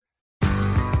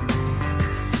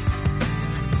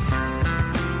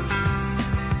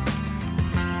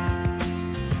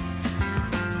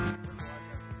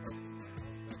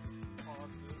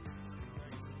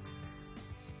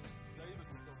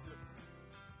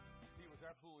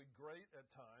absolutely great at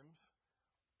times,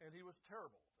 and he was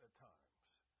terrible at times.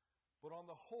 But on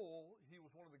the whole, he was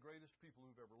one of the greatest people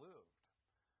who've ever lived.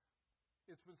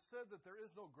 It's been said that there is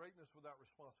no greatness without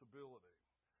responsibility,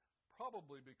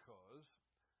 probably because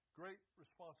great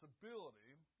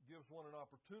responsibility gives one an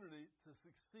opportunity to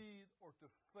succeed or to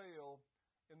fail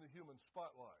in the human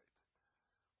spotlight.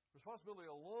 Responsibility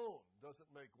alone doesn't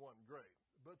make one great,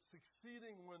 but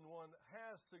succeeding when one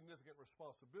has significant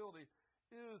responsibility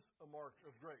is a mark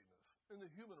of greatness. In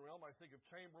the human realm, I think of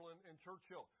Chamberlain and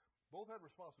Churchill. Both had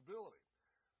responsibility.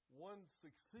 One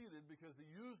succeeded because he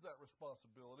used that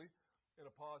responsibility in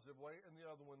a positive way, and the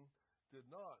other one did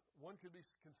not. One could be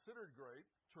considered great,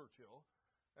 Churchill,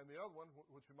 and the other one,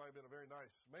 which might have been a very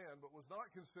nice man, but was not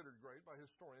considered great by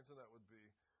historians, and that would be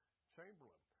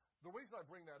Chamberlain. The reason I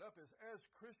bring that up is, as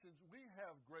Christians, we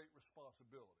have great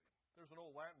responsibility. There's an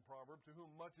old Latin proverb, to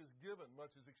whom much is given,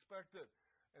 much is expected.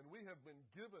 And we have been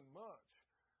given much.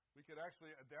 We could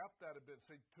actually adapt that a bit,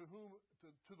 say, to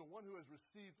the one who has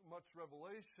received much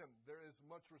revelation, there is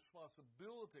much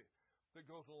responsibility that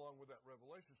goes along with that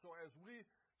revelation. So as we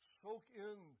soak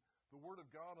in the Word of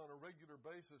God on a regular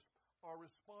basis, our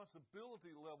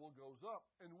responsibility level goes up,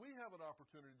 and we have an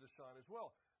opportunity to shine as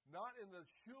well. Not in the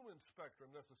human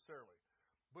spectrum necessarily,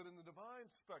 but in the divine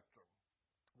spectrum.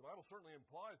 The Bible certainly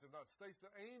implies, if not states,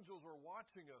 that angels are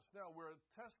watching us. Now, we're a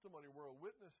testimony, we're a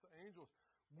witness to angels.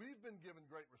 We've been given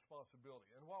great responsibility.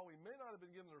 And while we may not have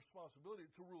been given the responsibility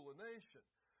to rule a nation,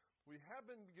 we have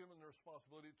been given the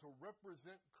responsibility to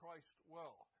represent Christ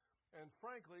well. And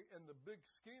frankly, in the big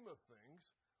scheme of things,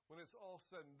 when it's all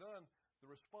said and done, the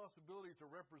responsibility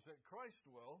to represent Christ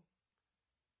well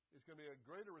is going to be a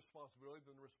greater responsibility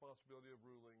than the responsibility of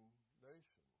ruling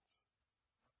nations.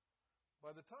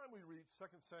 By the time we reach 2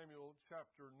 Samuel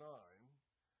chapter 9,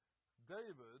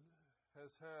 David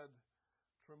has had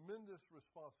tremendous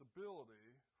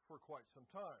responsibility for quite some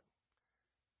time.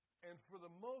 And for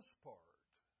the most part,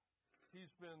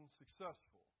 he's been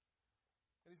successful.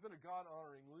 And he's been a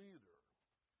God-honoring leader.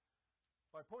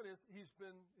 My point is, his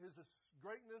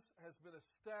greatness has been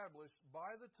established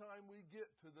by the time we get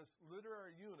to this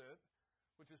literary unit,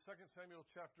 which is 2 Samuel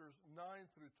chapters 9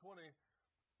 through 20,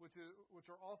 which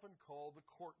are often called the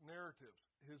court narratives.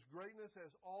 His greatness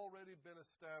has already been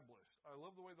established. I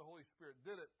love the way the Holy Spirit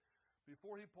did it.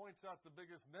 Before he points out the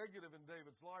biggest negative in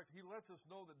David's life, he lets us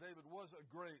know that David was a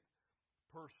great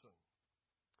person.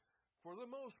 For the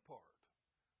most part,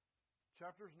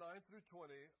 chapters 9 through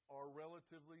 20 are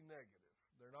relatively negative.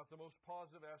 They're not the most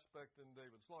positive aspect in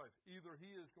David's life. Either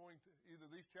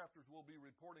these chapters will be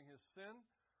reporting his sin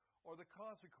or the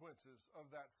consequences of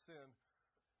that sin.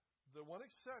 The one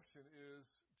exception is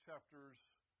chapters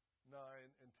 9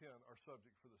 and 10 are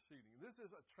subject for the seating. This is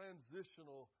a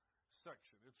transitional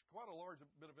section. It's quite a large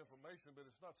bit of information, but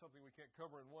it's not something we can't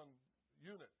cover in one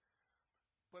unit.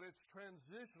 But it's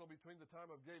transitional between the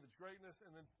time of David's greatness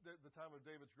and then the time of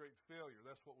David's great failure.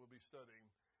 That's what we'll be studying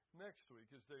next week,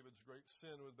 is David's great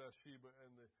sin with Bathsheba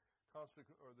and the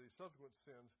subsequent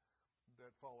sins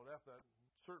that followed after that.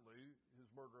 Certainly,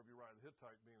 his murder of Uriah the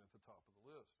Hittite being at the top of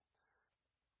the list.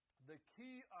 The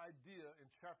key idea in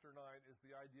chapter 9 is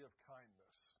the idea of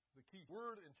kindness. The key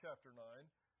word in chapter 9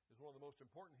 is one of the most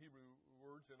important Hebrew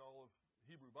words in all of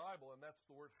Hebrew Bible, and that's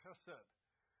the word chesed.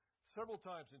 Several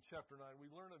times in chapter 9,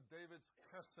 we learn of David's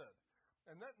chesed.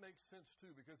 And that makes sense,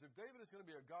 too, because if David is going to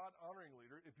be a God-honoring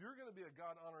leader, if you're going to be a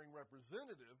God-honoring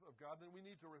representative of God, then we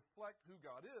need to reflect who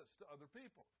God is to other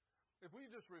people. If we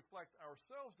just reflect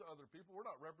ourselves to other people, we're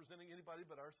not representing anybody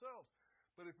but ourselves.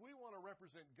 But if we want to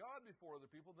represent God before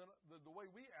other people, then the way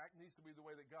we act needs to be the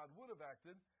way that God would have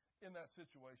acted in that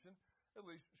situation, at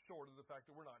least short of the fact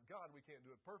that we're not God. We can't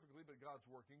do it perfectly, but God's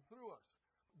working through us.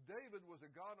 David was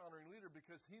a God-honoring leader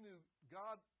because he knew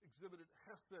God exhibited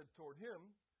chesed toward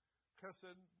him.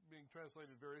 Chesed being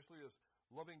translated variously as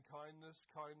loving kindness,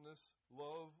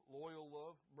 love, loyal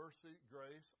love, mercy,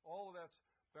 grace. All of that's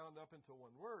bound up into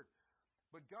one word.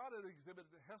 But God had exhibited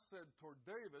chesed toward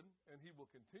David, and he will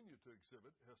continue to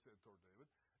exhibit chesed toward David.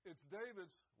 It's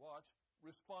David's,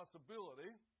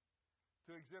 responsibility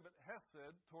to exhibit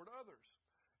chesed toward others.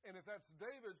 And if that's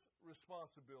David's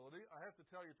responsibility, I have to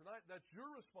tell you tonight, that's your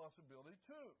responsibility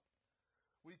too.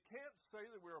 We can't say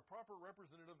that we're a proper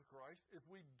representative of Christ if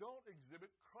we don't exhibit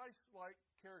Christ-like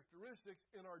characteristics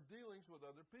in our dealings with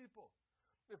other people.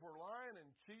 If we're lying and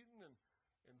cheating and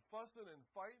fussing and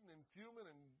fighting and fuming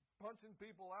and punching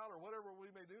people out or whatever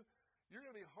we may do, you're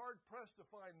going to be hard-pressed to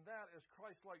find that as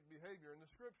Christ-like behavior in the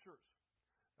Scriptures.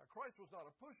 Now, Christ was not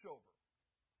a pushover.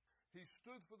 He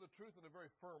stood for the truth in a very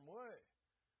firm way.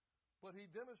 But he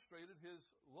demonstrated his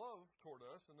love toward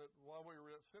us, and that while we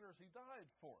were yet sinners, he died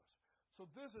for us. So So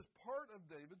this is part of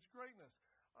David's greatness.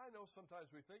 I know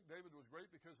sometimes we think David was great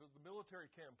because of the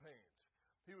military campaigns.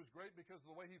 He was great because of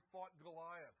the way he fought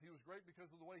Goliath. He was great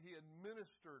because of the way he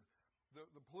administered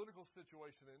the political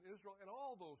situation in Israel. And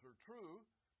all those are true.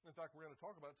 In fact, we're going to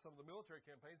talk about some of the military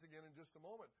campaigns again in just a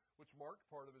moment, which marked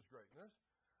part of his greatness.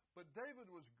 But David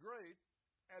was great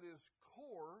at his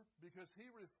core because he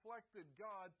reflected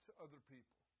God to other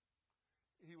people.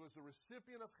 He was a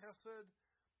recipient of Hesed,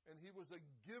 and he was a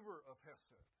giver of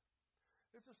Hesed.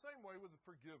 It's the same way with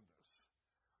forgiveness.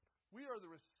 We are the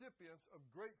recipients of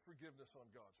great forgiveness on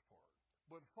God's part.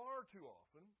 But far too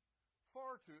often,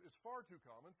 it's far too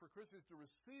common for Christians to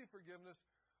receive forgiveness,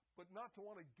 but not to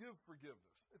want to give forgiveness.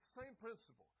 It's the same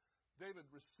principle. David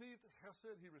received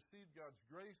Hesed, he received God's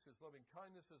grace, his loving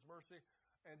kindness, his mercy,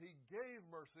 and he gave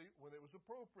mercy when it was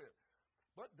appropriate.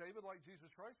 But David, like Jesus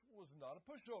Christ, was not a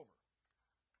pushover.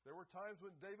 There were times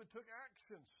when David took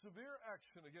action, severe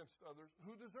action against others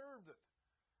who deserved it.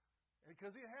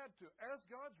 Because he had to. As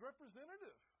God's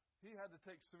representative, he had to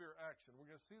take severe action. We're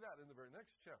going to see that in the very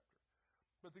next chapter.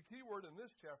 But the key word in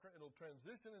this chapter, and it'll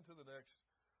transition into the next,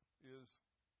 is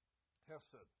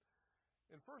Hesed.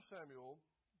 In 1 Samuel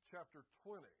chapter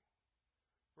 20,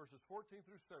 verses 14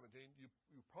 through 17,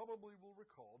 you probably will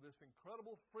recall this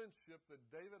incredible friendship that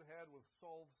David had with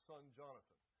Saul's son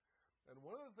Jonathan. And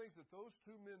one of the things that those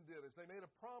two men did is they made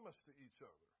a promise to each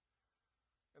other.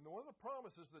 And one of the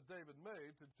promises that David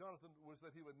made to Jonathan was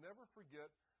that he would never forget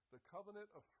the covenant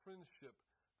of friendship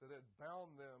that had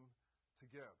bound them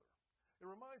together. It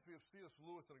reminds me of C.S.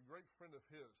 Lewis and a great friend of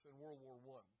his in World War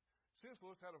I. C.S.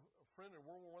 Lewis had a friend in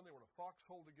World War I. They were in a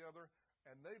foxhole together,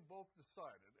 and they both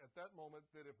decided at that moment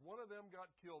that if one of them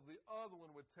got killed, the other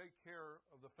one would take care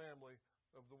of the family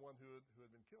of the one who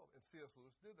had been killed. And C.S.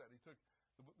 Lewis did that. He took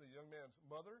the young man's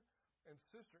mother and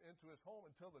sister into his home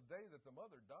until the day that the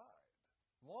mother died.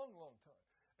 Long, long time.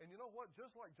 And you know what?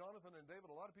 Just like Jonathan and David,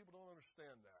 a lot of people don't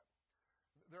understand that.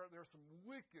 There are some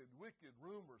wicked, wicked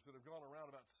rumors that have gone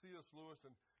around about C.S. Lewis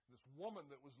and this woman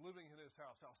that was living in his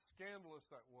house, how scandalous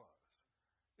that was.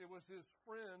 It was his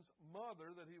friend's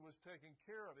mother that he was taking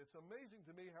care of. It's amazing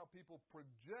to me how people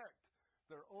project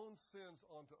their own sins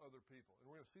onto other people. And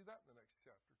we're going to see that in the next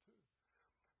chapter too.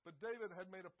 But David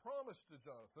had made a promise to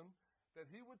Jonathan that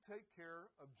he would take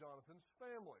care of Jonathan's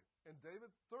family. And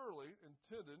David thoroughly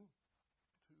intended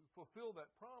to fulfill that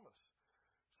promise.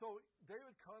 So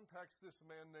David contacts this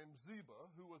man named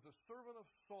Ziba, who was a servant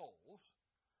of Saul's,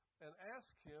 and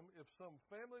asks him if some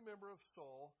family member of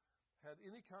Saul had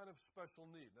any kind of special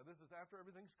need. Now, this is after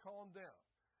everything's calmed down.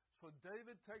 So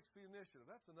David takes the initiative.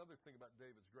 That's another thing about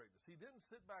David's greatness. He didn't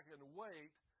sit back and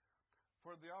wait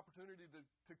for the opportunity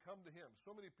to come to him.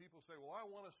 So many people say, well, I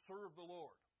want to serve the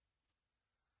Lord.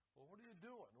 Well, what are you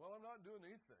doing? Well, I'm not doing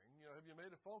anything. Have you made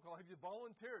a phone call? Have you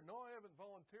volunteered? No, I haven't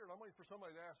volunteered. I'm waiting for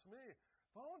somebody to ask me.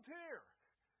 Volunteer.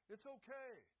 It's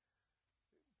okay.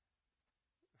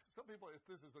 Some people, if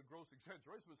this is a gross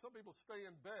exaggeration, but some people stay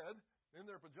in bed in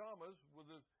their pajamas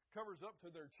with the covers up to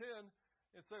their chin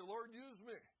and say, Lord, use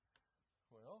me.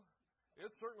 Well,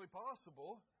 it's certainly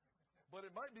possible, but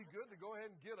it might be good to go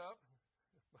ahead and get up.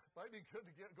 It might be good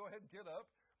to go ahead and get up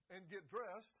and get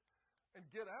dressed and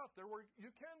get out there where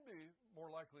you can be more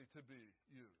likely to be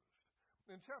used.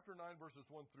 In chapter 9, verses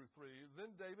 1 through 3,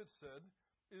 then David said,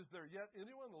 is there yet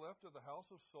anyone left of the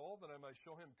house of Saul that I may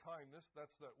show him kindness?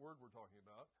 That's that word we're talking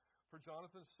about. For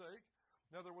Jonathan's sake.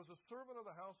 Now there was a servant of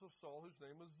the house of Saul whose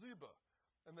name was Ziba.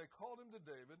 And they called him to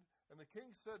David. And the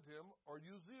king said to him, are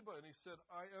you Ziba? And he said,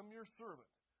 I am your servant.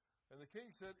 And the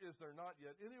king said, is there not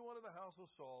yet anyone of the house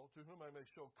of Saul to whom I may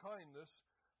show kindness,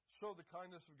 show the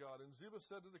kindness of God? And Ziba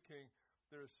said to the king,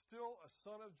 there is still a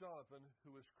son of Jonathan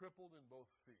who is crippled in both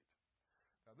feet.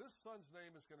 Now this son's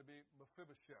name is going to be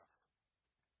Mephibosheth.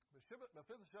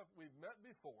 Mephibosheth we've met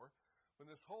before when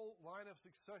this whole line of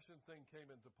succession thing came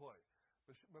into play.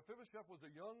 Mephibosheth was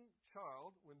a young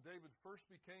child when David first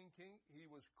became king.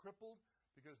 He was crippled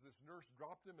because this nurse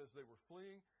dropped him as they were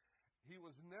fleeing. He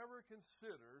was never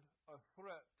considered a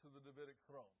threat to the Davidic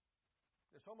throne.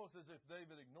 It's almost as if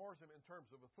David ignores him in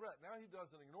terms of a threat. Now he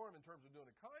doesn't ignore him in terms of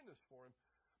doing a kindness for him,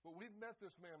 but we've met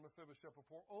this man Mephibosheth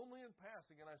before only in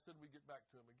passing, and I said we'd get back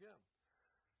to him again.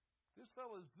 This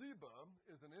fellow Ziba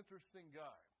is an interesting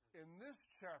guy. In this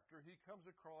chapter, he comes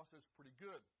across as pretty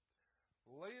good.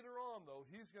 Later on, though,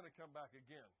 he's going to come back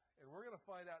again, and we're going to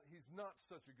find out he's not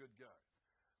such a good guy.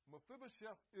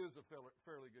 Mephibosheth is a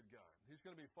fairly good guy. He's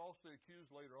going to be falsely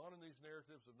accused later on in these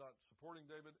narratives of not supporting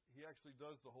David. He actually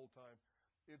does the whole time.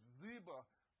 It's Ziba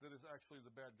that is actually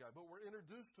the bad guy. But we're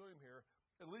introduced to him here,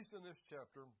 at least in this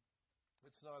chapter.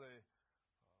 It's not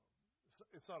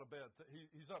a bad thing.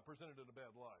 He's not presented in a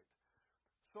bad light.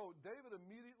 So David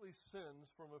immediately sends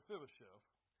for Mephibosheth,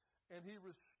 and he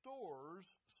restores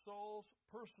Saul's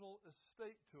personal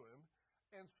estate to him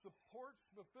and supports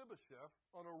Mephibosheth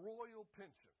on a royal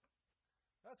pension.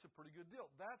 That's a pretty good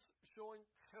deal. That's showing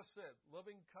chesed,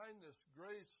 loving kindness,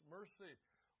 grace, mercy,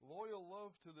 loyal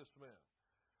love to this man.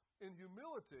 In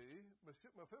humility,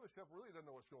 Mephibosheth really doesn't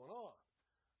know what's going on.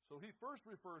 So he first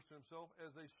refers to himself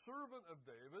as a servant of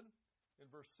David in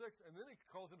verse 6, and then he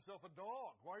calls himself a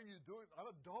dog. Why are you doing, I'm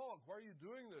a dog. Why are you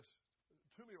doing this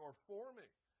to me or for me?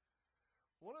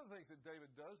 One of the things that David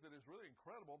does that is really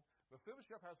incredible,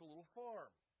 Mephibosheth has a little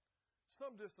farm.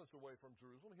 Some distance away from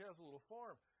Jerusalem, he has a little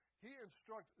farm. He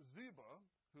instructs Ziba,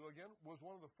 who again was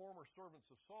one of the former servants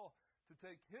of Saul, to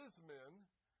take his men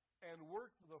and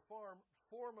work the farm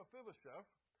for Mephibosheth,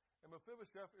 and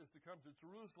Mephibosheth is to come to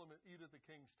Jerusalem and eat at the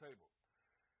king's table.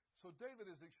 So David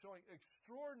is showing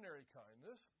extraordinary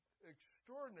kindness,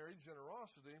 extraordinary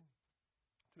generosity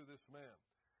to this man.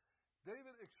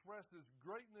 David expressed his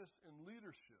greatness in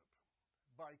leadership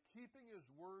by keeping his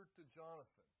word to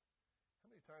Jonathan.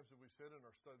 How many times have we said in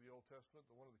our study of the Old Testament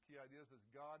that one of the key ideas is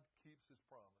God keeps his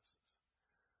promises?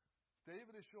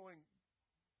 David is showing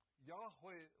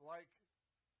Yahweh-like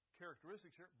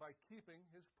characteristics here by keeping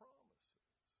his promises.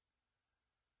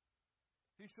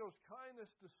 He shows kindness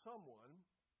to someone,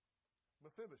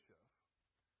 Mephibosheth,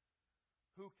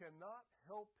 who cannot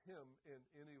help him in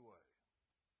any way.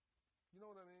 You know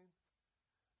what I mean?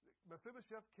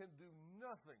 Mephibosheth can do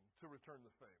nothing to return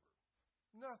the favor.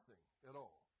 Nothing at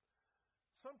all.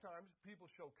 Sometimes people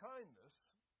show kindness,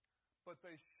 but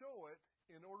they show it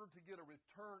in order to get a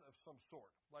return of some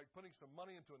sort, like putting some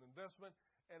money into an investment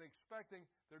and expecting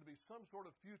there to be some sort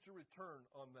of future return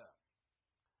on that.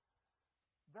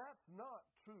 That's not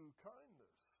true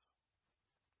kindness.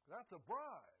 That's a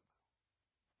bribe.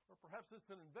 Or perhaps it's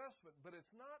an investment, but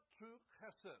it's not true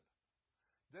chesed.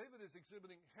 David is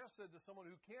exhibiting chesed to someone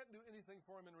who can't do anything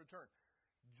for him in return.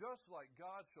 Just like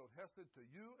God showed chesed to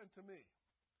you and to me.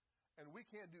 And we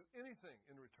can't do anything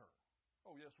in return.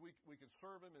 Oh, yes, we can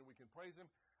serve him and we can praise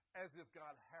him as if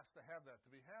God has to have that to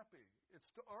be happy. It's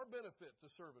to our benefit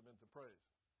to serve him and to praise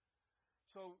him.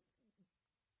 So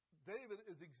David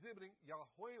is exhibiting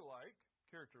Yahweh-like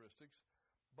characteristics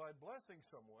by blessing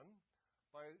someone,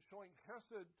 by showing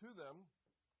chesed to them,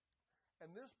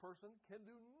 and this person can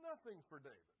do nothing for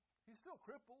David. He's still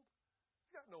crippled.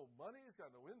 He's got no money. He's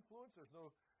got no influence. There's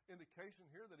no indication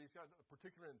here that he's got a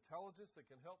particular intelligence that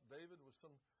can help David with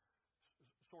some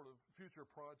sort of future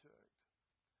project.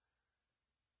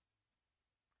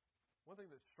 One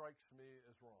thing that strikes me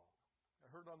as wrong,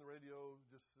 I heard on the radio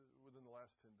just within the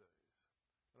last 10 days,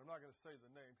 and I'm not going to say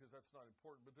the name because that's not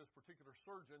important, but this particular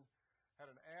surgeon had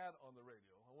an ad on the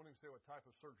radio. I won't even say what type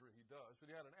of surgery he does,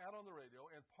 but he had an ad on the radio,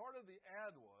 and part of the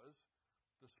ad was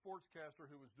the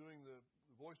sportscaster who was doing the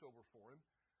voiceover for him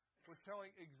was telling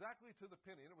exactly to the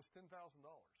penny, and it was $10,000,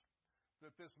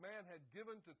 that this man had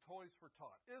given to Toys for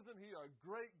Tot. Isn't he a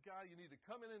great guy? You need to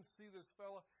come in and see this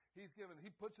fella. He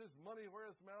puts his money where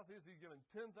his mouth is. He's given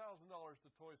 $10,000 to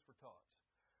Toys for Tots.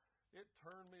 It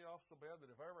turned me off so bad that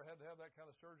if I ever had to have that kind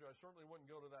of surgery, I certainly wouldn't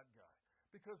go to that guy.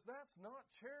 Because that's not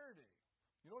charity.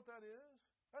 You know what that is?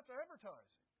 That's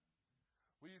advertising.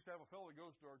 We used to have a fellow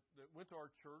that went to our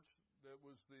church that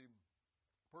was the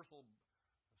personal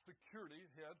security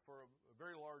head for a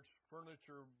very large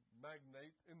furniture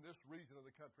magnate in this region of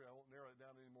the country. I won't narrow it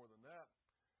down any more than that.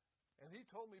 And he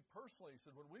told me personally, he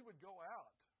said, when we would go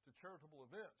out to charitable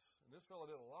events, and this fellow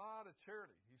did a lot of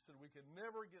charity, he said, we could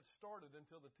never get started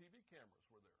until the TV cameras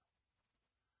were there.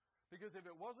 Because if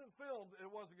it wasn't filmed,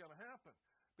 it wasn't going to happen.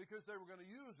 Because they were going to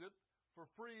use it for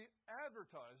free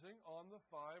advertising on the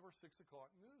 5 or 6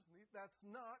 o'clock news. That's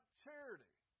not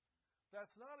charity.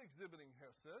 That's not exhibiting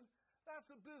chesed.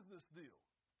 That's a business deal.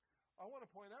 I want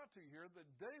to point out to you here that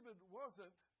David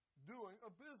wasn't doing a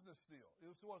business deal.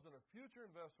 This wasn't a future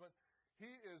investment.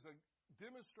 He is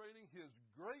demonstrating his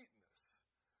greatness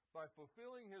by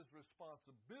fulfilling his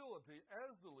responsibility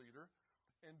as the leader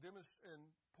and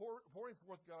pouring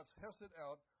forth God's chesed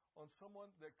out on someone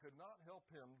that could not help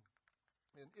him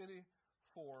in any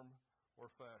form or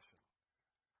fashion.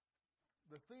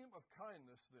 The theme of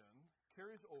kindness then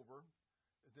carries over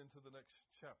into the next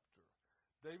chapter.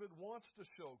 David wants to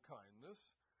show kindness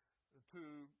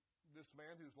to this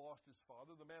man who's lost his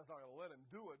father. The man's not going to let him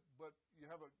do it, but you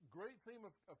have a great theme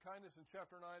of kindness in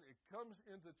chapter 9. It comes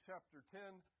into chapter 10,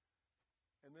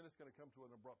 and then it's going to come to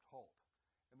an abrupt halt.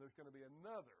 And there's going to be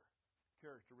another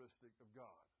characteristic of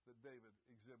God that David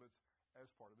exhibits as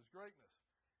part of his greatness.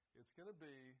 It's going to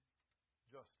be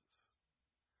justice.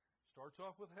 Starts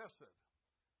off with hesed,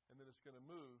 and then it's going to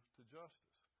move to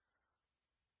justice.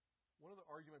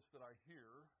 arguments that I hear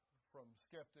from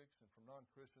skeptics and from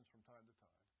non-Christians from time to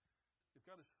time. If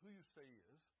God is who you say he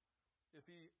is, if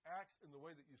he acts in the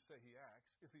way that you say he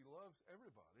acts, if he loves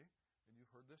everybody, and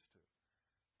you've heard this too,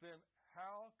 then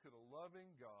how could a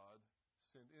loving God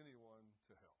send anyone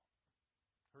to hell?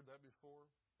 Heard that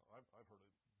before? I've heard it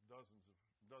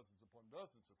dozens upon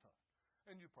dozens of times.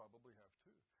 And you probably have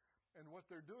too. And what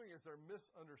they're doing is they're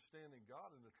misunderstanding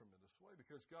God in a tremendous way,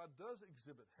 because God does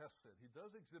exhibit hesed. He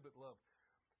does exhibit love.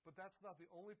 But that's not the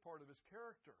only part of his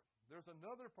character. There's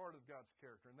another part of God's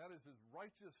character, and that is his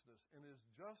righteousness and his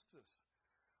justice.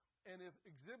 And if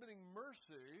exhibiting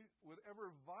mercy would ever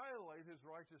violate his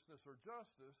righteousness or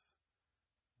justice,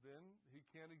 then he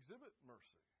can't exhibit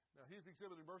mercy. Now, he's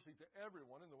exhibited mercy to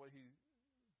everyone in the way he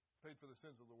paid for the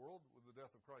sins of the world with the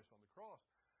death of Christ on the cross.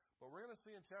 But we're going to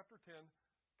see in chapter 10,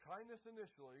 kindness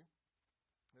initially,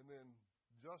 and then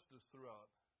justice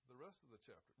throughout the rest of the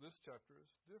chapter. This chapter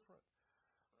is different.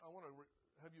 I want to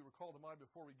have you recall to mind,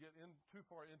 before we get in too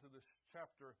far into this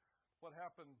chapter, what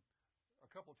happened a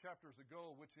couple chapters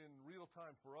ago, which in real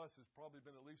time for us has probably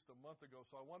been at least a month ago.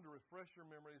 So I wanted to refresh your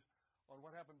memories on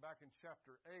what happened back in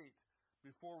chapter 8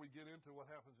 before we get into what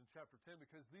happens in chapter 10,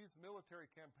 because these military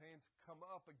campaigns come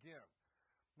up again.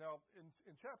 Now,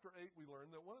 in chapter 8, we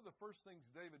learn that one of the first things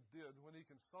David did when he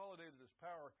consolidated his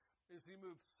power is he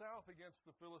moved south against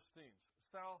the Philistines,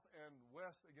 south and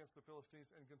west against the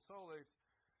Philistines, and consolidates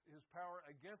his power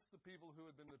against the people who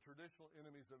had been the traditional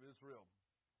enemies of Israel.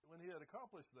 When he had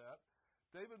accomplished that,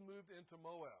 David moved into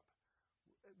Moab.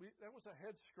 That was a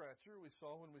head-scratcher we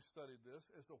saw when we studied this,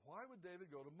 as to why would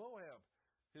David go to Moab?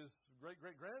 His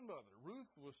great-great-grandmother, Ruth,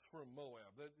 was from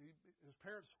Moab. His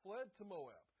parents fled to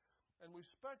Moab. And we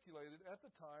speculated at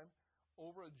the time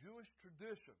over a Jewish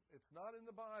tradition. It's not in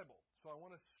the Bible, so I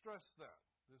want to stress that.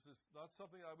 This is not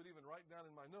something I would even write down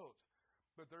in my notes.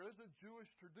 But there is a Jewish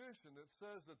tradition that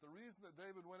says that the reason that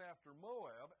David went after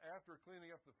Moab, after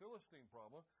cleaning up the Philistine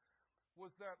problem,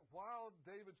 was that while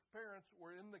David's parents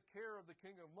were in the care of the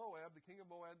king of Moab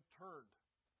turned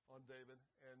on David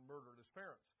and murdered his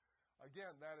parents.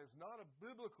 Again, that is not a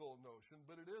biblical notion,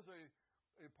 but it is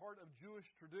a part of Jewish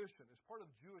tradition. It's part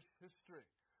of Jewish history,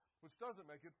 which doesn't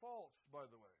make it false, by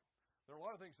the way. There are a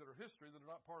lot of things that are history that are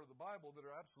not part of the Bible that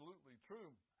are absolutely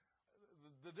true.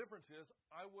 The difference is,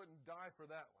 I wouldn't die for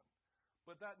that one.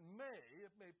 But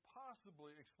it may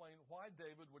possibly explain why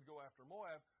David would go after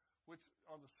Moab, which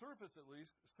on the surface at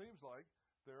least seems like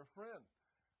they're a friend.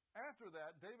 After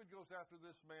that, David goes after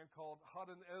this man called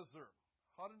Hadanezer.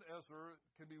 Hadanezer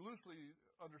can be loosely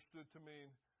understood to mean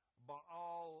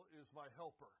Baal is my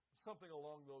helper, something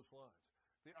along those lines.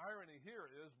 The irony here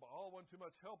is Baal wasn't too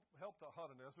much help to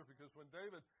Hadanezer, because when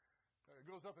David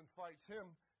goes up and fights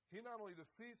him, he not only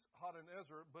defeats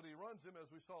Hadanezer, but he runs him, as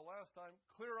we saw last time,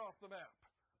 clear off the map,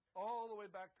 all the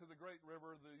way back to the great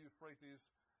river, the Euphrates,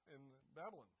 in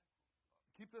Babylon.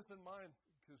 Keep this in mind,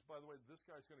 because, by the way, this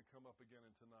guy's going to come up again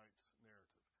in tonight's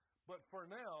narrative. But for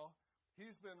now,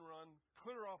 he's been run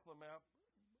clear off the map,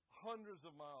 hundreds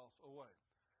of miles away.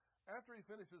 After he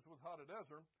finishes with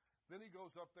Hadanezer, then he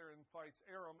goes up there and fights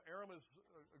Aram. Aram is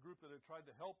a group that had tried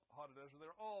to help Hadanezer.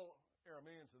 They're all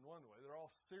Arameans in one way. They're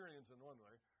all Syrians in one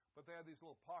way. But they had these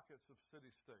little pockets of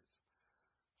city-states.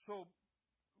 So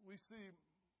we see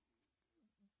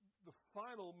the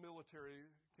final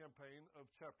military campaign of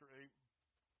chapter 8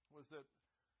 was that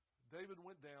David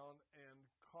went down and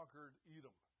conquered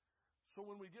Edom. So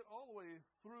when we get all the way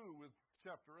through with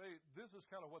chapter 8, this is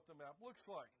kind of what the map looks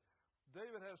like.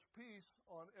 David has peace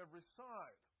on every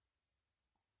side,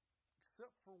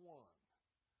 except for one.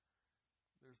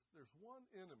 There's one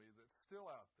enemy that's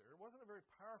still out there. It wasn't a very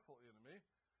powerful enemy,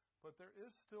 but there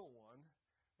is still one,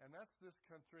 and that's this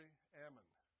country, Ammon.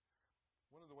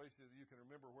 One of the ways that you can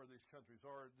remember where these countries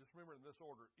are, just remember in this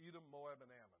order: Edom, Moab,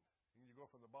 and Ammon. And you go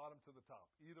from the bottom to the top: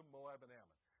 Edom, Moab, and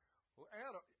Ammon. Well,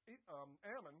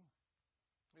 Ammon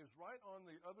is right on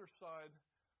the other side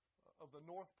of the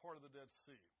north part of the Dead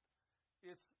Sea.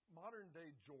 It's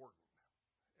modern-day Jordan.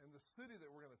 And the city that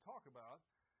we're going to talk about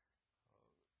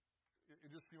in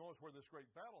just a few moments, where this great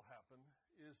battle happened,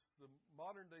 is the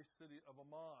modern-day city of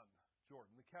Amman,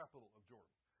 Jordan, the capital of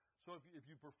Jordan. So if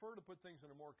you prefer to put things in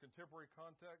a more contemporary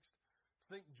context,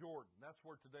 think Jordan. That's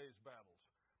where today's battles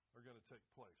are going to take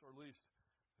place, or at least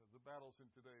the battles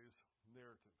in today's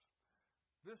narratives.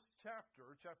 This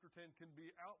chapter 10, can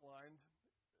be outlined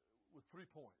with 3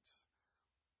 points.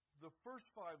 The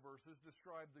first 5 verses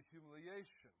describe the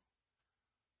humiliation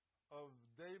of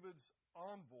David's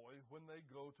envoy when they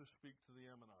go to speak to the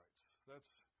Ammonites. That's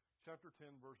chapter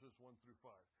 10, verses 1 through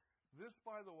 5. This,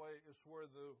 by the way, is where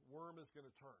the worm is going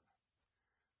to turn.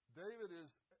 David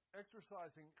is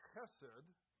exercising chesed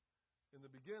in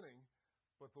the beginning,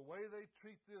 but the way they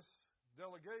treat this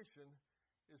delegation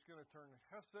is going to turn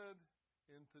chesed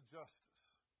into justice.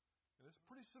 And it's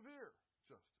pretty severe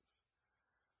justice.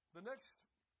 The next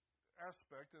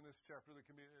aspect in this chapter that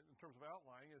can be, in terms of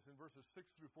outlining, is in verses 6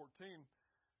 through 14.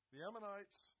 The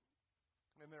Ammonites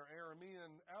and their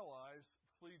Aramean allies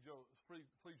flee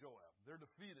Joab. They're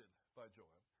defeated by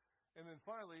Joab. And then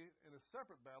finally, in a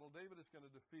separate battle, David is going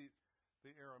to defeat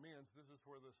the Arameans. This is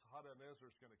where this Hadanezer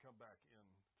is going to come back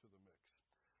into the mix.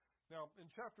 Now,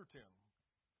 in chapter 10,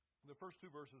 the first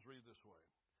two verses read this way.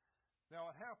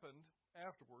 Now it happened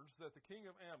afterwards that the king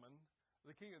of Ammon,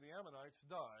 the king of the Ammonites,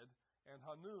 died, and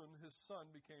Hanun, his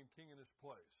son, became king in his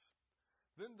place.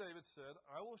 Then David said,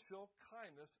 I will show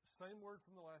kindness, same word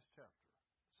from the last chapter,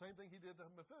 same thing he did to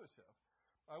Mephibosheth.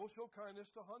 I will show kindness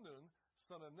to Hanun,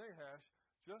 son of Nahash,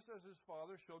 just as his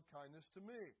father showed kindness to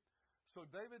me. So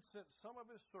David sent some of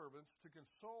his servants to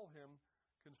console him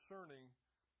concerning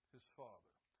his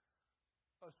father.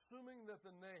 Assuming that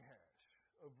the Nahash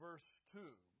of verse 2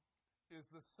 is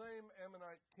the same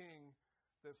Ammonite king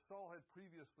that Saul had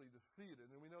previously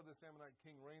defeated, and we know this Ammonite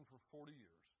king reigned for 40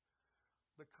 years,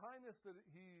 the kindness that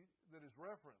is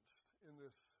referenced in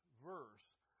this verse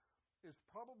is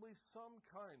probably some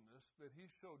kindness that he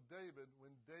showed David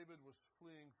when David was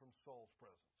fleeing from Saul's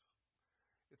presence.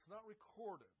 It's not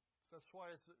recorded, so that's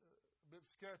why it's a bit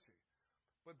sketchy.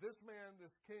 But this man,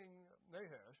 this king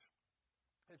Nahash,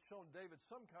 had shown David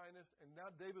some kindness, and now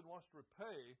David wants to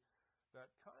repay that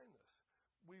kindness.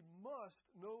 We must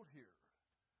note here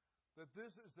that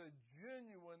this is a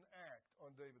genuine act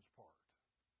on David's part.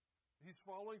 He's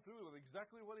following through with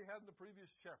exactly what he had in the previous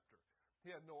chapter. He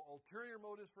had no ulterior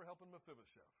motives for helping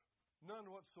Mephibosheth. None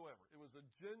whatsoever. It was a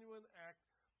genuine act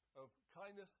of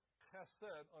kindness,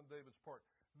 chesed, on David's part.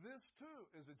 This, too,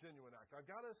 is a genuine act. I've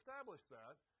got to establish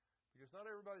that because not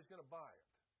everybody's going to buy it.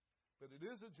 But it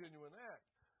is a genuine act.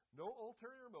 No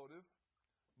ulterior motive,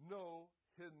 no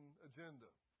hidden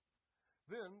agenda.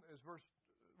 Then, as verse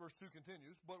 2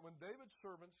 continues, but when David's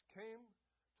servants came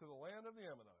to the land of the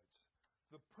Ammonites,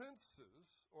 the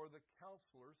princes, or the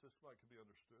counselors, this might could be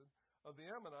understood, of the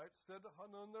Ammonites said to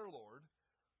Hanun their lord,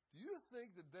 do you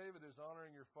think that David is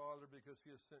honoring your father because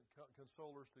he has sent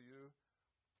consolers to you?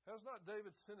 Has not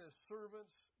David sent his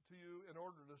servants to you in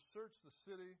order to search the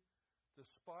city, to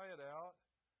spy it out,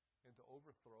 and to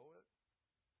overthrow it?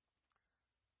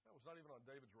 That was not even on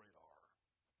David's radar.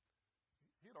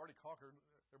 He had already conquered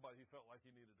everybody he felt like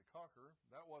he needed to conquer.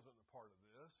 That wasn't a part of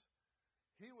this.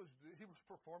 He was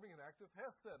performing an act of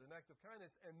hesed, an act of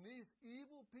kindness, and these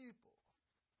evil people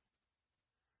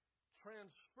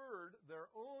transferred their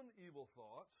own evil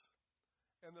thoughts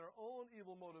and their own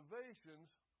evil motivations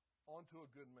onto a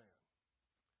good man.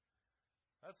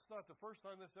 That's not the first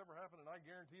time this ever happened, and I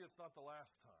guarantee it's not the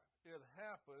last time. It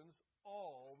happens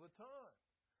all the time.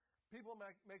 People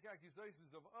make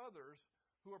accusations of others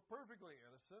who are perfectly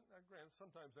innocent. Now, granted,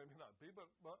 sometimes they may not be, but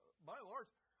by and large,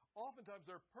 oftentimes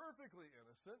they're perfectly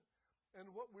innocent. And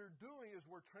what we're doing is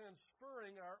we're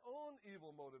transferring our own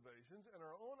evil motivations and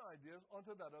our own ideas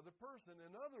onto that other person.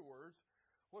 In other words,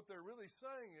 what they're really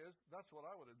saying is, that's what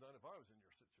I would have done if I was in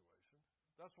your situation.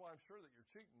 That's why I'm sure that you're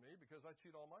cheating me, because I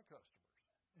cheat all my customers.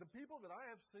 The people that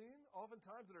I have seen,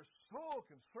 oftentimes, that are so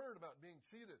concerned about being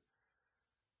cheated,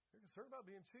 they're concerned about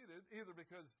being cheated, either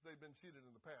because they've been cheated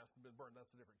in the past and been burned.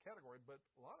 That's a different category. But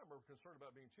a lot of them are concerned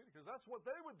about being cheated because that's what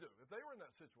they would do if they were in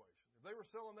that situation. If they were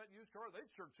selling that used car,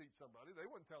 they'd sure cheat somebody. They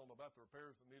wouldn't tell them about the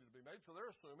repairs that needed to be made. So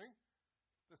they're assuming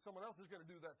that someone else is going to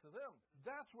do that to them.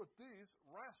 That's what these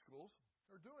rascals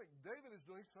are doing. David is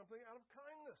doing something out of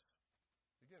kindness.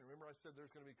 Again, remember I said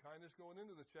there's going to be kindness going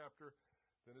into the chapter.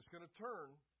 Then it's going to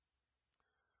turn.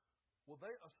 Well,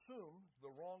 they assumed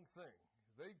the wrong thing.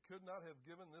 They could not have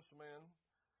given this man,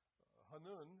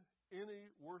 Hanun,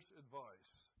 any worse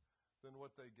advice than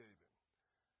what they gave him.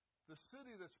 The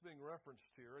city that's being referenced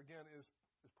here, again, is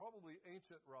probably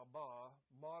ancient Rabbah,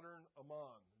 modern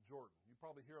Amman, Jordan. You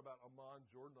probably hear about Amman,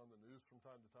 Jordan on the news from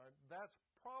time to time. That's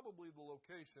probably the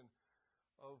location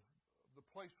of the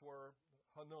place where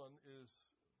Hanun is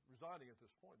residing at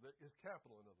this point, his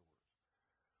capital, in other words.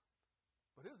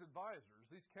 But his advisors,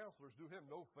 these counselors, do him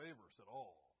no favors at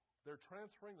all. They're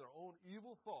transferring their own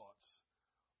evil thoughts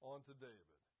onto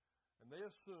David. And they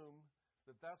assume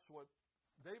that that's what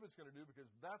David's going to do because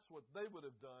that's what they would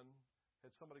have done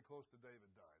had somebody close to David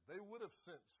died. They would have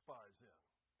sent spies in.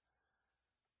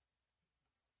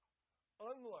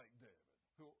 Unlike David,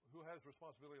 who has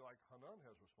responsibility like Hanun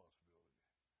has responsibility.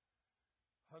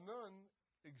 Hanun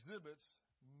exhibits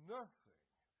nothing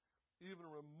even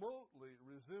remotely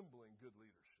resembling good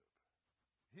leadership.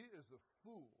 He is a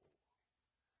fool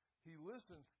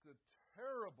listens to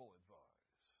terrible advice.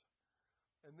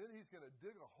 And then he's going to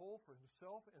dig a hole for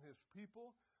himself and his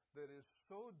people that is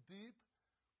so deep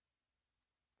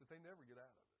that they never get out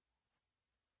of it.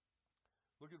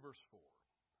 Look at verse 4.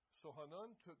 So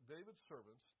Hanun took David's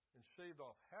servants and shaved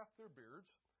off half their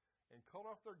beards and cut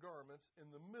off their garments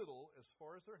in the middle as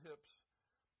far as their hips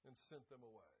and sent them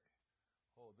away.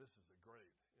 Oh, this is a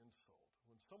great insult.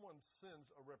 When someone sends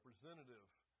a representative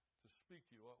to speak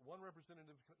to you, one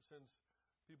representative sends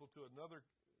people to another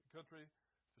country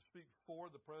to speak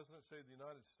for the president, say the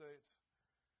United States,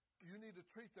 you need to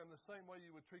treat them the same way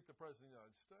you would treat the president of the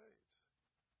United States.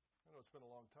 I know it's been a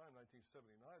long time,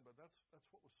 1979, but that's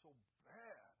what was so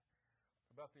bad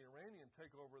about the Iranian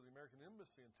takeover of the American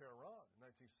embassy in Tehran in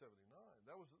 1979.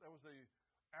 That was an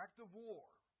act of war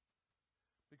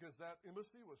because that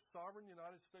embassy was sovereign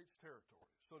United States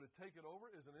territory. So to take it over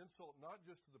is an insult not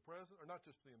just to the president, or not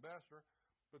just to the ambassador,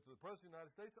 but to the president of the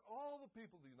United States and all the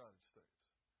people of the United States.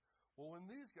 Well, when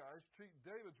these guys treat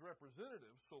David's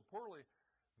representatives so poorly,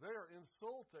 they are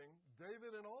insulting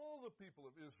David and all the people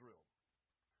of Israel.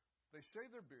 They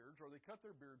shave their beards, or they cut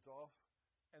their beards off,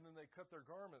 and then they cut their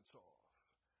garments off.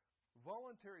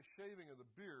 Voluntary shaving of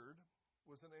the beard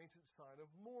was an ancient sign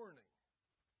of mourning.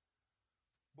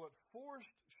 But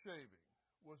forced shaving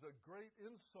was a great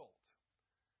insult,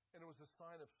 and it was a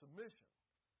sign of submission,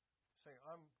 saying,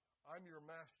 I'm your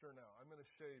master now. I'm going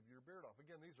to shave your beard off.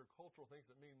 Again, these are cultural things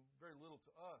that mean very little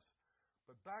to us.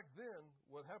 But back then,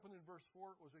 what happened in verse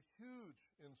 4 was a huge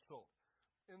insult.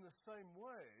 In the same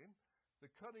way,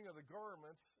 the cutting of the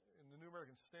garments in the New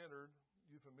American Standard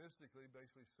euphemistically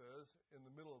basically says in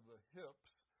the middle of the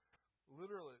hips.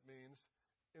 Literally it means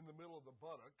in the middle of the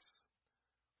buttocks,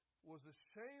 was a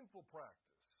shameful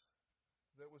practice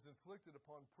that was inflicted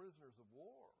upon prisoners of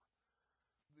war.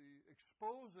 The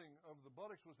exposing of the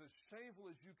buttocks was as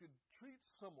shameful as you could treat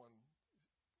someone,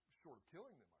 short of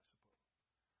killing them, I suppose.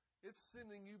 It's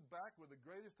sending you back with the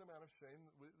greatest amount of shame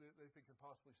that they think can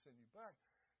possibly send you back.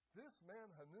 This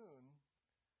man, Hanun,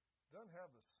 doesn't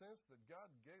have the sense that God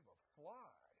gave a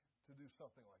fly to do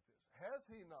something like this. Has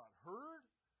he not heard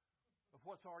of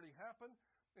what's already happened?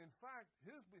 In fact,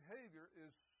 his behavior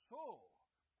is so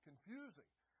confusing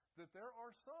that there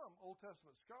are some Old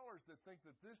Testament scholars that think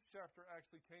that this chapter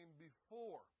actually came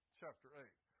before chapter 8.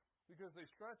 Because they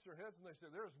scratch their heads and they say,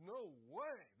 there's no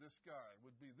way this guy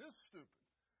would be this stupid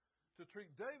to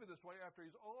treat David this way after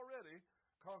he's already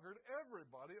conquered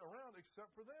everybody around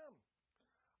except for them.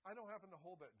 I don't happen to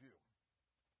hold that view.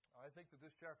 I think that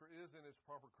this chapter is in its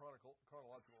proper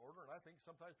chronological order, and I think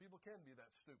sometimes people can be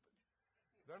that stupid.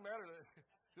 Doesn't matter that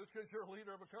just because you're a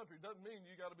leader of a country doesn't mean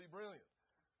you got to be brilliant,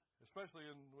 especially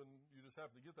when you just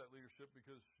happen to get that leadership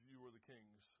because you were the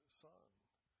king's son.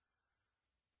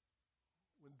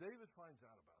 When David finds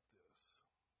out about this,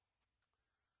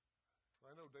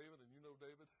 I know David and you know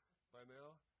David by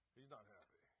now, he's not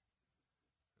happy.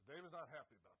 David's not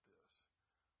happy about this.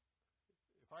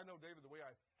 If I know David the way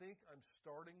I think I'm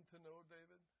starting to know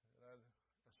David, and I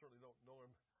certainly don't know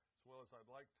him as well as I'd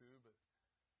like to, but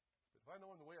if I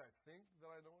know him the way I think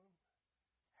that I know him,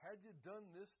 had you done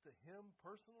this to him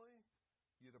personally,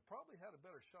 you'd have probably had a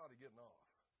better shot of getting off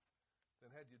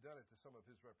than had you done it to some of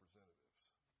his representatives.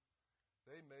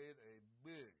 They made a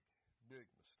big,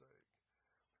 big mistake.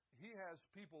 He has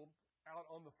people out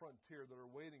on the frontier that are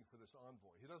waiting for this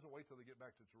envoy. He doesn't wait till they get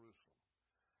back to Jerusalem.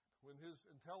 When his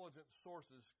intelligence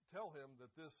sources tell him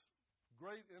that this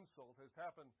great insult has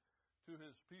happened to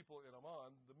his people in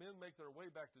Ammon, the men make their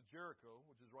way back to Jericho,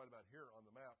 which is right about here on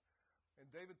the map, and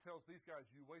David tells these guys,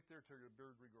 you wait there till your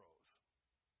beard regrows.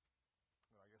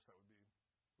 Well, I guess that would be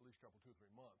at least a couple, 2 or 3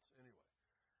 months anyway.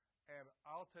 And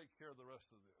I'll take care of the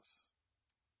rest of this.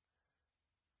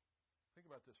 Think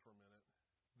about this for a minute.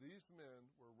 These men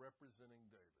were representing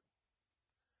David.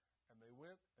 And they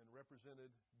went and represented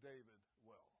David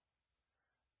well.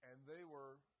 And they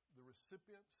were the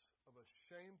recipients of a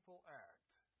shameful act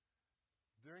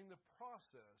during the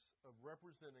process of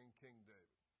representing King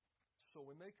David. So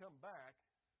when they come back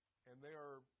and they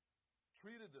are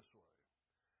treated this way,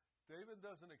 David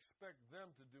doesn't expect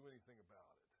them to do anything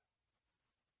about it.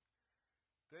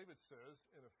 David says,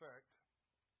 in effect,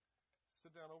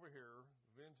 sit down over here,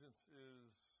 vengeance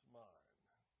is mine.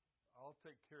 I'll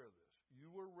take care of this. You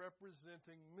were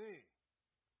representing me.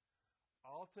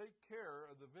 I'll take care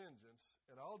of the vengeance,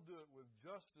 and I'll do it with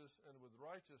justice and with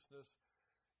righteousness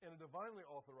in a divinely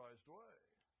authorized way.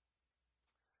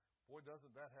 Boy,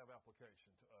 doesn't that have application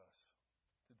to us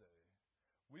today.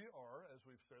 We are, as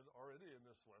we've said already in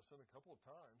this lesson a couple of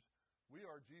times, we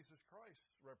are Jesus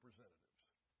Christ's representatives.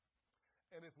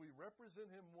 And if we represent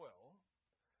him well,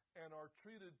 and are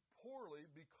treated poorly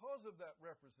because of that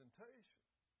representation.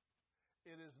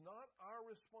 It is not our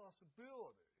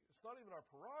responsibility, it's not even our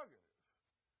prerogative,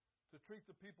 to treat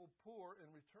the people poor in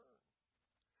return.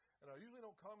 And I usually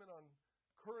don't comment on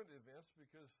current events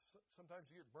because sometimes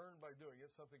you get burned by doing it.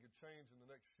 Something could change in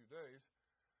the next few days.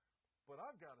 But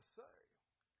I've got to say,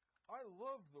 I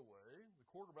love the way the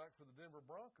quarterback for the Denver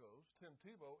Broncos, Tim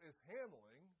Tebow, is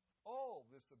handling all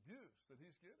this abuse that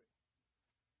he's getting.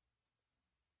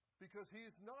 Because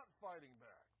he's not fighting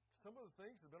back. Some of the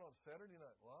things that have been on Saturday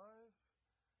Night Live,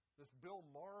 this Bill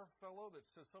Maher fellow that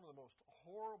says some of the most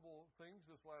horrible things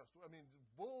this last week,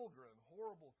 vulgar and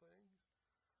horrible things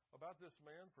about this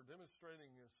man for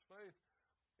demonstrating his faith.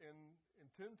 In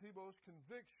Tim Tebow's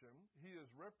conviction, he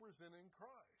is representing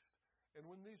Christ. And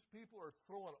when these people are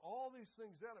throwing all these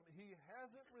things at him, he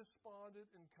hasn't responded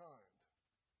in kind.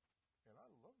 And I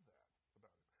love that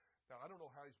about him. Now, I don't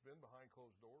know how he's been behind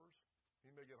closed doors. He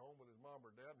may get home with his mom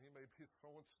or dad, and he may be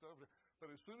throwing stuff.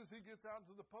 But as soon as he gets out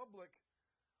into the public,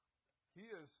 he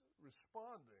is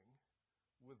responding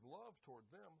with love toward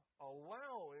them,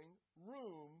 allowing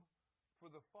room for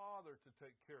the Father to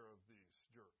take care of these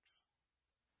jerks.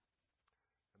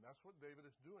 And that's what David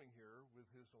is doing here with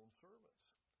his own servants.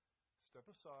 Step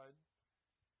aside.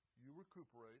 You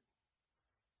recuperate.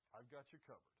 I've got you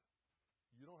covered.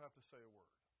 You don't have to say a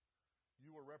word.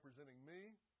 You are representing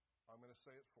me. I'm going to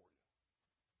say it for you.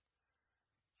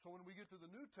 So when we get to the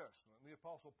New Testament, the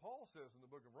Apostle Paul says in the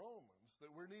book of Romans that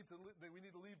we need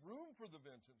to leave room for the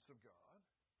vengeance of God.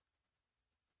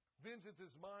 Vengeance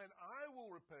is mine, I will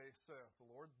repay, saith the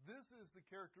Lord. This is the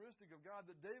characteristic of God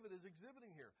that David is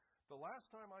exhibiting here. The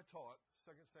last time I taught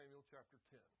 2 Samuel chapter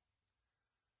 10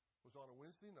 was on a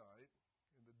Wednesday night,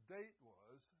 and the date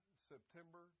was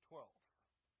September 12th,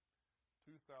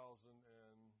 2001.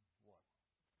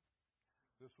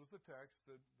 This was the text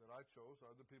that I chose.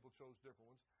 Other people chose different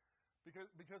ones.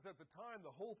 Because at the time, the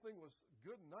whole thing was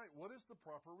good night. What is the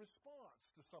proper response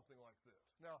to something like this?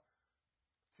 Now,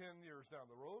 10 years down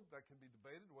the road, that can be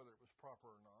debated whether it was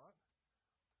proper or not.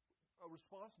 A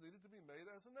response needed to be made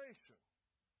as a nation,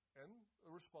 and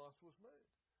a response was made.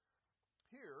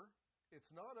 Here, it's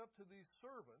not up to these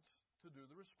servants to do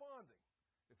the responding.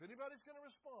 If anybody's going to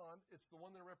respond, it's the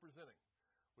one they're representing.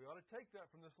 We ought to take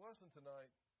that from this lesson tonight,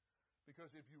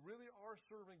 because if you really are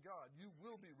serving God, you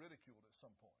will be ridiculed at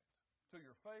some point, to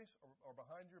your face or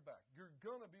behind your back. You're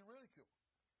going to be ridiculed.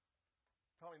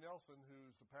 Tommy Nelson,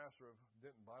 who's the pastor of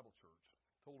Denton Bible Church,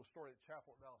 told a story at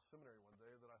Chapel at Dallas Seminary one day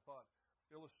that I thought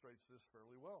illustrates this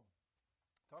fairly well.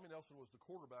 Tommy Nelson was the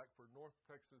quarterback for North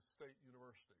Texas State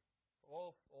University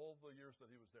all the years that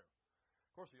he was there.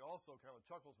 Of course, he also kind of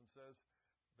chuckles and says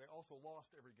they also lost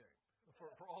every game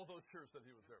for all those years that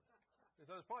he was there. He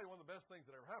said it's probably one of the best things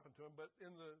that ever happened to him, but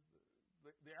in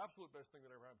the absolute best thing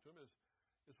that ever happened to him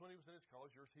is when he was in his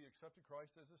college years, he accepted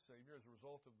Christ as his Savior as a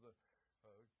result of the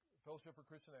Fellowship for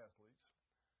Christian Athletes,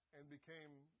 and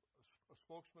became a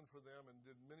spokesman for them and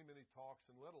did many, many talks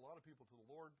and led a lot of people to the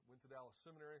Lord, went to Dallas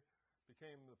Seminary,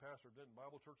 became the pastor of Denton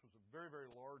Bible Church, was a very, very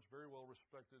large, very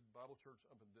well-respected Bible church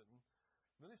up in Denton.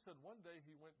 And then he said one day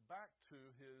he went back to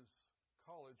his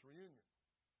college reunion.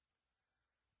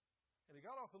 And he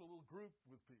got off in a little group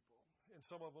with people, and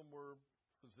some of them were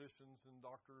physicians and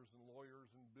doctors and lawyers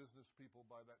and business people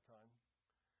by that time.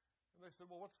 And they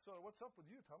said, well, what's up with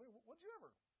you, Tommy?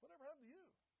 Whatever happened to you?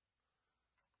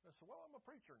 And I said, well, I'm a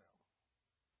preacher now.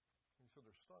 And he said,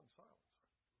 there's stunned silence.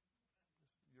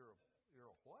 You're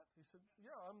a what? He said,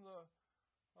 yeah, I'm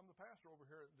the pastor over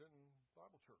here at Denton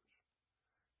Bible Church.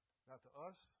 Now, to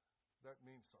us, that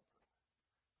means something.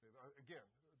 Again,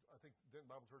 I think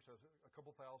Denton Bible Church has a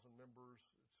couple thousand members.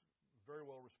 It's very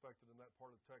well respected in that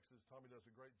part of Texas. Tommy does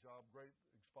a great job, great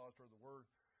expositor of the Word.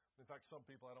 In fact, some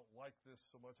people, I don't like this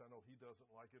so much. I know he doesn't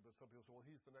like it, but some people say, well,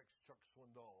 he's the next Chuck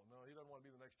Swindoll. No, he doesn't want to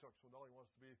be the next Chuck Swindoll. He wants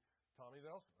to be Tommy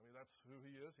Nelson. That's who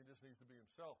he is. He just needs to be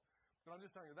himself. But I'm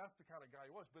just telling you, that's the kind of guy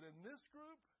he was. But in this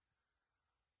group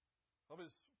of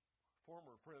his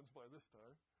former friends by this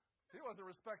time, he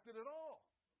wasn't respected at all.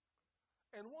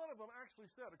 And one of them actually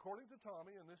said, according to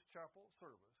Tommy in this chapel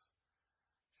service,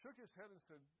 shook his head and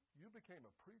said, you became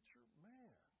a preacher?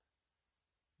 Man,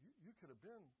 you could have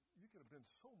been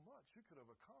so much. You could have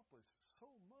accomplished so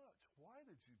much. Why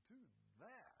did you do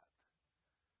that?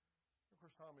 Of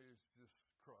course, Tommy is just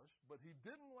crushed, but he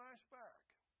didn't lash back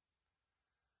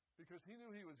because he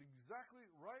knew he was exactly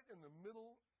right in the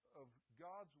middle of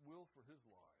God's will for his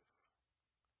life.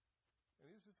 And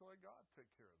he's just to let God take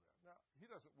care of that. Now, he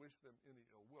doesn't wish them any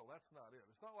ill will. That's not it.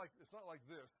 It's not like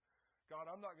this. God,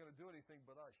 I'm not going to do anything,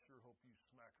 but I sure hope you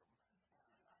smack them.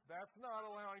 That's not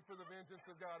allowing for the vengeance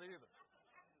of God either.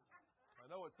 I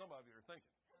know what some of you are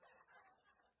thinking,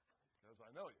 because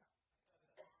I know you.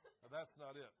 But that's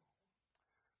not it.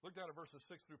 Look down at verses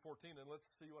 6 through 14, and let's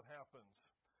see what happens.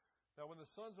 Now, when the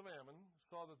sons of Ammon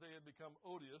saw that they had become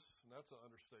odious, and that's an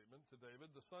understatement, to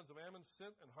David, the sons of Ammon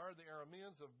sent and hired the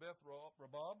Arameans of Beth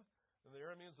Rabbah and the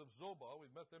Arameans of Zobah,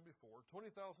 we've met them before,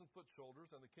 20,000 foot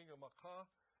soldiers, and the king of Maacah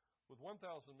with 1,000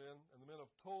 men, and the men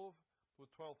of Tov with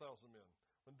 12,000 men.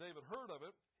 When David heard of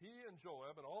it, he and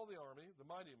Joab and all the army, the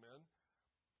mighty men,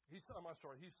 he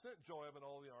sent Joab and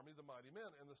all the army, the mighty men,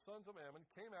 and the sons of Ammon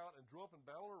came out and drew up in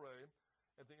battle array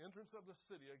at the entrance of the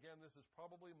city. Again, this is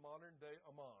probably modern-day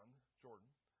Amman,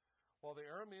 Jordan, while the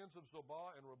Arameans of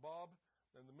Zobah and Rabbah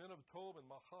and the men of Tob and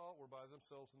Maacah were by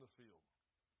themselves in the field.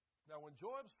 Now, when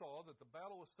Joab saw that the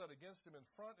battle was set against him in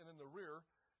front and in the rear,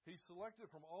 he selected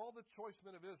from all the choice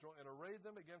men of Israel and arrayed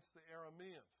them against the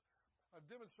Arameans. I've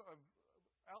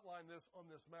outlined this on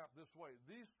this map this way.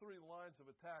 These three lines of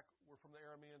attack were from the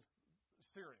Arameans,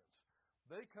 Syrians.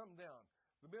 They come down.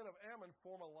 The men of Ammon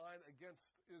form a line against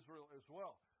Israel as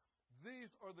well.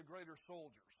 These are the greater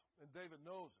soldiers, and David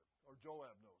knows it, or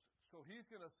Joab knows it. So he's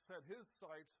going to set his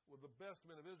sights with the best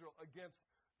men of Israel against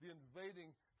the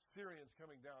invading Syrians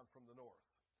coming down from the north.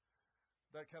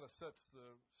 That kind of sets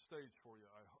the stage for you,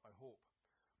 I hope.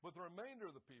 But the remainder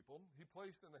of the people he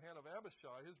placed in the hand of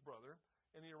Abishai, his brother,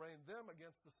 and he arraigned them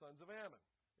against the sons of Ammon.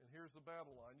 And here's the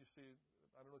battle line. You see,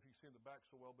 I don't know if you can see in the back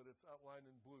so well, but it's outlined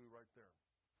in blue right there.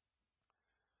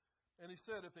 And he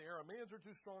said, if the Arameans are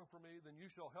too strong for me, then you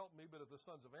shall help me. But if the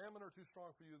sons of Ammon are too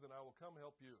strong for you, then I will come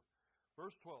help you.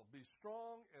 Verse 12, be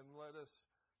strong and let us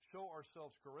show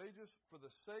ourselves courageous for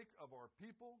the sake of our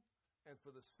people and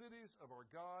for the cities of our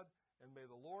God, and may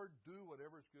the Lord do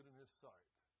whatever is good in his sight.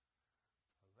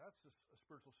 Now, that's a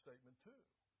spiritual statement too.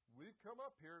 We've come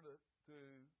up here to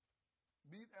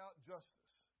mete out justice.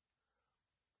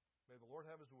 May the Lord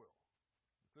have his will.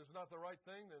 If this is not the right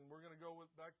thing, then we're going to go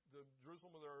back to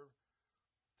Jerusalem with our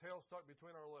tail stuck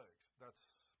between our legs. But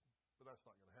that's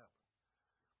not going to happen.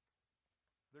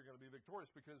 They're going to be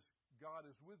victorious because God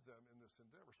is with them in this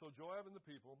endeavor. So Joab and the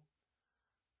people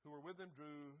who were with him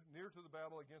drew near to the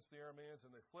battle against the Arameans,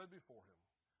 and they fled before him.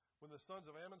 When the sons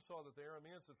of Ammon saw that the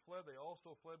Arameans had fled, they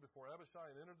also fled before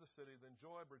Abishai and entered the city. Then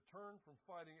Joab returned from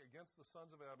fighting against the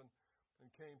sons of Ammon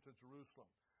and came to Jerusalem.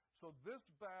 So this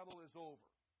battle is over.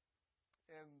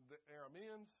 And the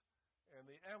Arameans and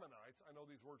the Ammonites, I know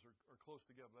these words are close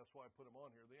together, that's why I put them on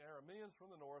here. The Arameans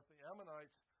from the north, the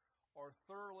Ammonites are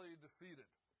thoroughly defeated.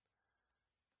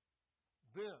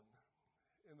 Then,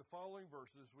 in the following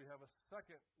verses, we have a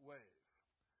second wave.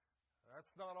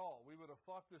 That's not all. We would have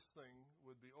thought this thing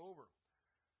would be over.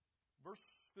 Verse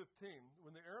 15,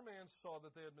 when the Arameans saw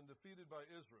that they had been defeated by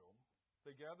Israel,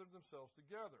 they gathered themselves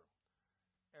together.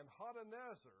 And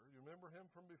Hadanezer, you remember him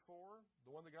from before?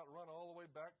 The one that got run all the way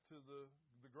back to the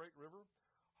great river?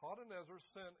 Hadanezer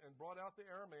sent and brought out the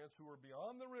Arameans who were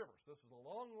beyond the rivers. This is a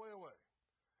long way away.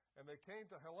 And they came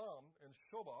to Helam and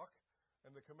Shobach,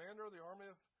 and the commander of the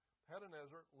army of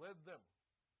Hadanezer led them.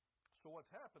 So what's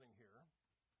happening here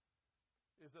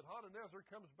is that Hadanezer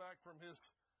comes back from his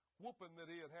whooping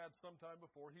that he had had sometime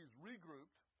before. He's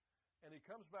regrouped, and he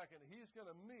comes back, and he's going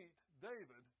to meet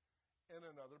David in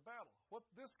another battle. What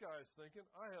this guy's thinking,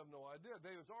 I have no idea.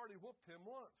 David's already whooped him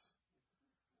once.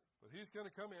 But he's going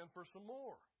to come in for some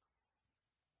more.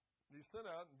 And he sent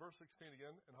out, in verse 16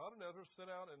 again, and Hadanezer sent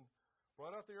out and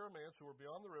brought out the Arameans who were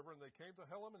beyond the river, and they came to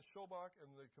Helam and Shobach,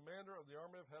 and the commander of the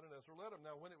army of Hadanezer led them.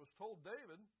 Now, when it was told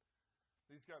David,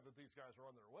 these guys are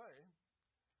on their way,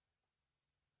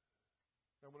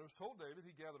 and when it was told David,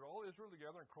 he gathered all Israel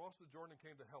together and crossed the Jordan and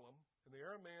came to Helam, and the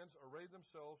Arameans arrayed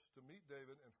themselves to meet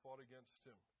David and fought against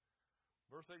him.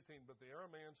 Verse 18, but the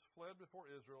Arameans fled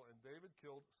before Israel, and David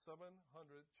killed 700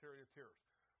 charioteers.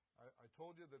 I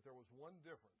told you that there was one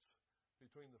difference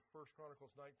between the 1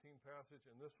 Chronicles 19 passage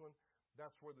and this one.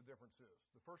 That's where the difference is.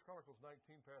 The 1 Chronicles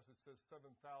 19 passage says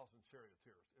 7,000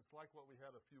 charioteers. It's like what we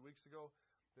had a few weeks ago.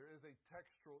 There is a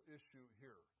textual issue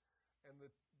here. And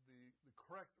the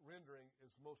correct rendering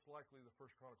is most likely the 1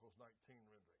 Chronicles 19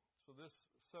 rendering. So this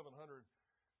 700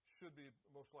 should be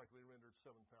most likely rendered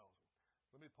 7,000.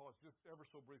 Let me pause just ever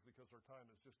so briefly because our time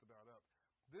is just about up.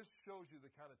 This shows you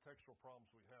the kind of textual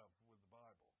problems we have with the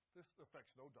Bible. This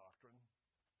affects no doctrine.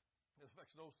 It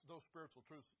affects no spiritual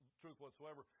truth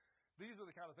whatsoever. These are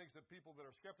the kind of things that people that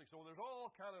are skeptics, so there's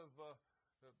all kind of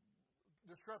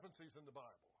discrepancies in the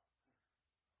Bible.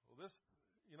 Well, this,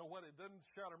 you know what, it doesn't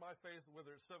shatter my faith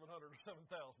whether it's 700 or 7,000,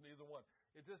 either one.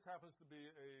 It just happens to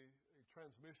be a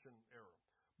transmission error.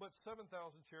 But 7,000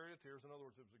 charioteers, in other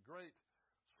words, it was a great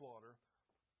slaughter.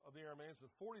 of the Arameans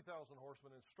with 40,000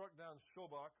 horsemen and struck down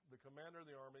Shobach, the commander of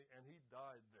the army, and he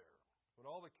died there. When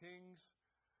all the king's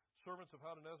servants of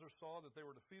Hadanezer saw that they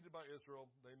were defeated by Israel,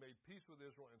 they made peace with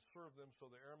Israel and served them, so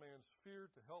the Arameans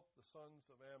feared to help the sons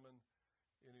of Ammon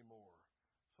anymore.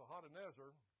 So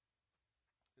Hadanezer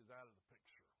is out of the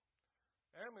picture.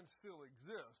 Ammon still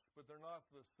exists, but they're not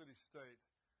the city-state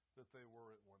that they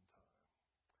were at one time.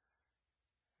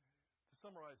 To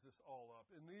summarize this all up,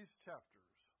 in these chapters,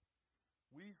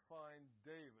 we find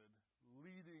David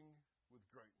leading with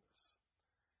greatness.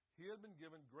 He had been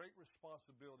given great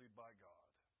responsibility by God.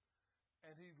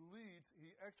 And he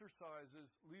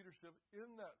exercises leadership in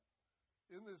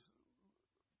this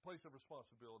place of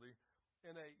responsibility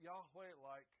in a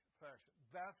Yahweh-like fashion.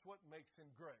 That's what makes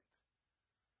him great.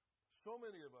 So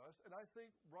many of us, and I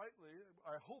think rightly,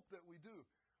 I hope that we do,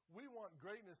 we want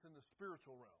greatness in the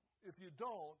spiritual realm. If you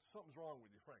don't, something's wrong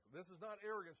with you, frankly. This is not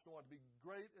arrogance to want to be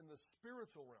great in the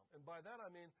spiritual realm. And by that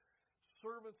I mean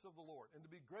servants of the Lord. And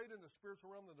to be great in the spiritual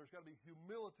realm, then there's got to be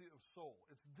humility of soul.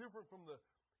 It's different from the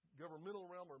governmental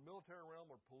realm or military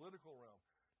realm or political realm.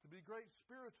 To be great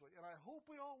spiritually. And I hope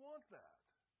we all want that.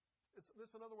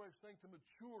 It's another way of saying to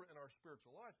mature in our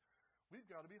spiritual life. We've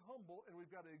got to be humble and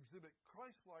we've got to exhibit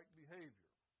Christ-like behavior.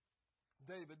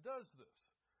 David does this.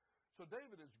 So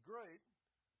David is great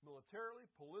militarily,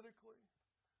 politically,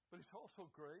 but he's also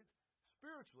great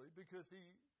spiritually because he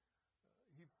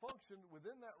functioned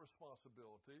within that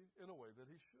responsibility in a way that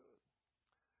he should.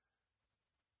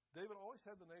 David always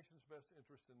had the nation's best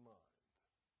interest in mind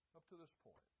up to this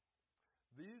point.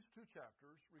 These two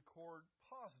chapters record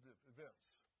positive events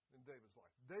in David's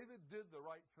life. David did the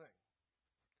right thing.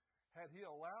 Had he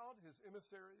allowed his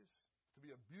emissaries to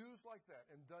be abused like that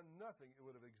and done nothing, it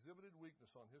would have exhibited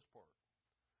weakness on his part.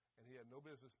 And he had no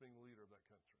business being the leader of that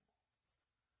country.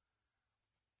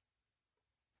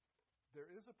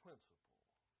 There is a principle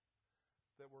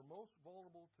that we're most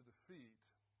vulnerable to defeat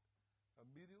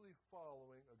immediately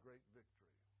following a great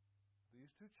victory.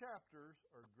 These two chapters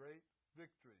are great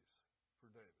victories for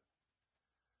David.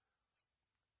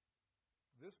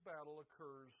 This battle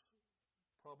occurs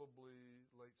probably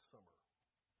late summer,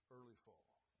 early fall.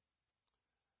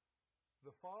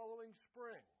 The following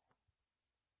spring,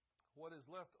 what is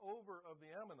left over of the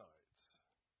Ammonites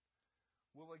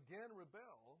will again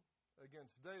rebel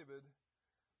against David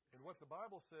in what the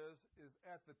Bible says is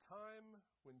at the time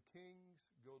when kings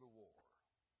go to war.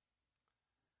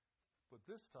 But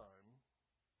this time,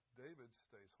 David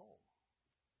stays home.